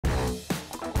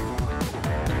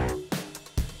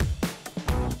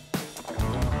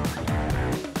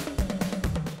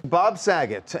Bob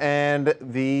Saget and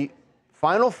the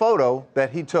final photo that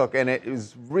he took, and it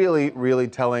is really, really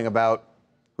telling about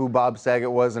who Bob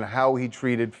Saget was and how he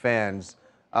treated fans.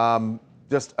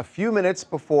 Just a few minutes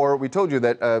before, we told you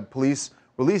that police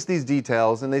released these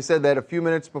details, and they said that a few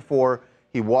minutes before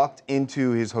he walked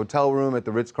into his hotel room at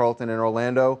the Ritz-Carlton in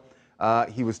Orlando,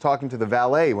 he was talking to the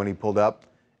valet when he pulled up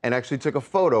and actually took a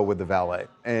photo with the valet.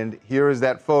 And here is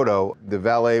that photo. The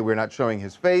valet, we're not showing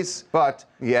his face, but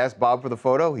he asked Bob for the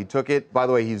photo. He took it. By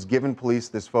the way, he's given police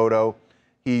this photo.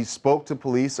 He spoke to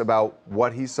police about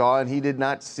what he saw, and he did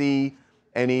not see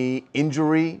any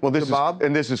injury to Bob.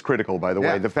 And this is critical, by the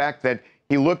way. The fact that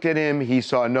he looked at him, he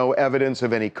saw no evidence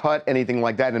of any cut, anything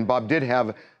like that, and Bob did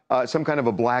have some kind of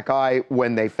a black eye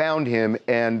when they found him,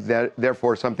 and that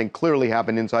therefore something clearly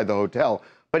happened inside the hotel.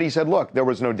 But he said, look, there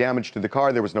was no damage to the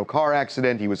car. There was no car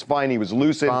accident. He was fine. He was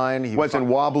lucid. Fine. He wasn't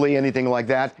wobbly, anything like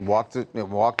that.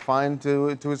 Walked fine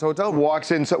to his hotel room.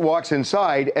 Walks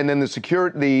inside, and then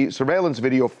the surveillance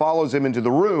video follows him into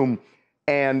the room,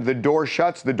 and the door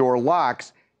shuts, the door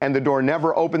locks, and the door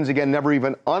never opens again, never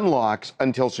even unlocks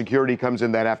until security comes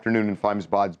in that afternoon and finds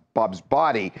Bob's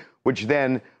body, which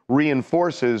then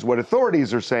reinforces what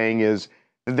authorities are saying is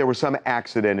that there was some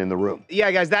accident in the room.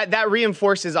 Yeah, guys, that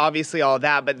reinforces obviously all of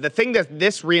that. But the thing that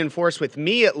this reinforced with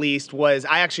me, at least, was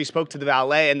I actually spoke to the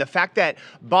valet, and the fact that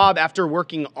Bob, after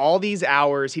working all these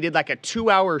hours, he did like a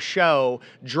 2-hour show,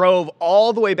 drove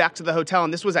all the way back to the hotel,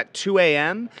 and this was at 2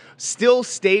 a.m., still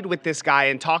stayed with this guy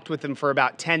and talked with him for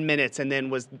about 10 minutes and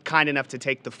then was kind enough to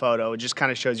take the photo. It just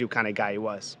kind of shows you what kind of guy he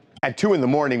was. At 2 in the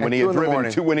morning, when he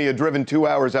had driven 2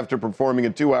 hours after performing a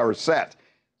 2-hour set.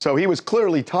 So he was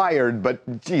clearly tired,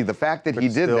 but gee, the fact that he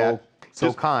did that,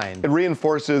 so kind. It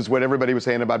reinforces what everybody was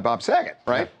saying about Bob Saget,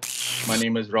 right? My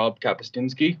name is Rob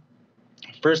Kapustinski.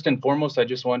 First and foremost, I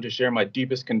just wanted to share my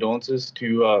deepest condolences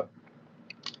to,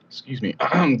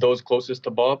 those closest to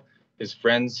Bob, his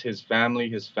friends, his family,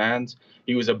 his fans.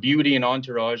 He was a beauty in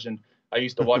Entourage, and I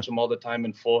used to watch him all the time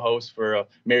in Full House for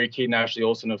Mary-Kate and Ashley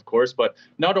Olsen, of course. But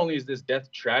not only is this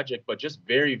death tragic, but just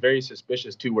very, very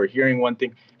suspicious, too. We're hearing one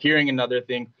thing, hearing another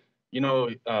thing. You know,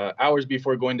 hours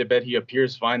before going to bed, he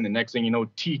appears fine. The next thing you know,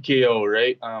 TKO,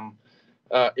 right?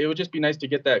 It would just be nice to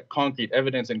get that concrete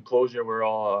evidence and closure we're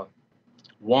all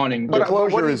wanting. But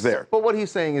closure is there. But what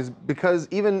he's saying is because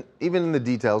even in the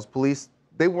details, police,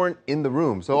 they weren't in the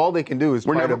room, so all they can do is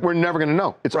we're never going to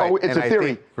know. It's it's a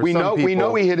theory. We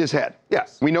know he hit his head.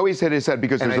 Yes, we know he's hit his head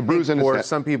because there's a bruise in his head. For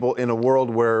some people, in a world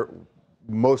where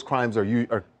most crimes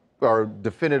are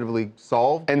definitively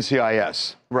solved,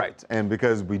 NCIS. Right, and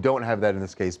because we don't have that in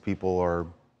this case,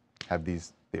 people have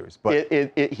these theories. But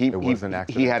he was an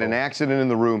accident. He had an accident in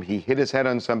the room. He hit his head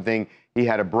on something. He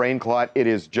had a brain clot. It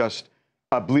is just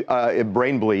a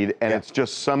brain bleed, and it's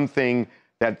just something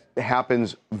that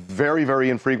happens very,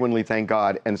 very infrequently, thank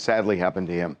God, and sadly happened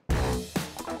to him.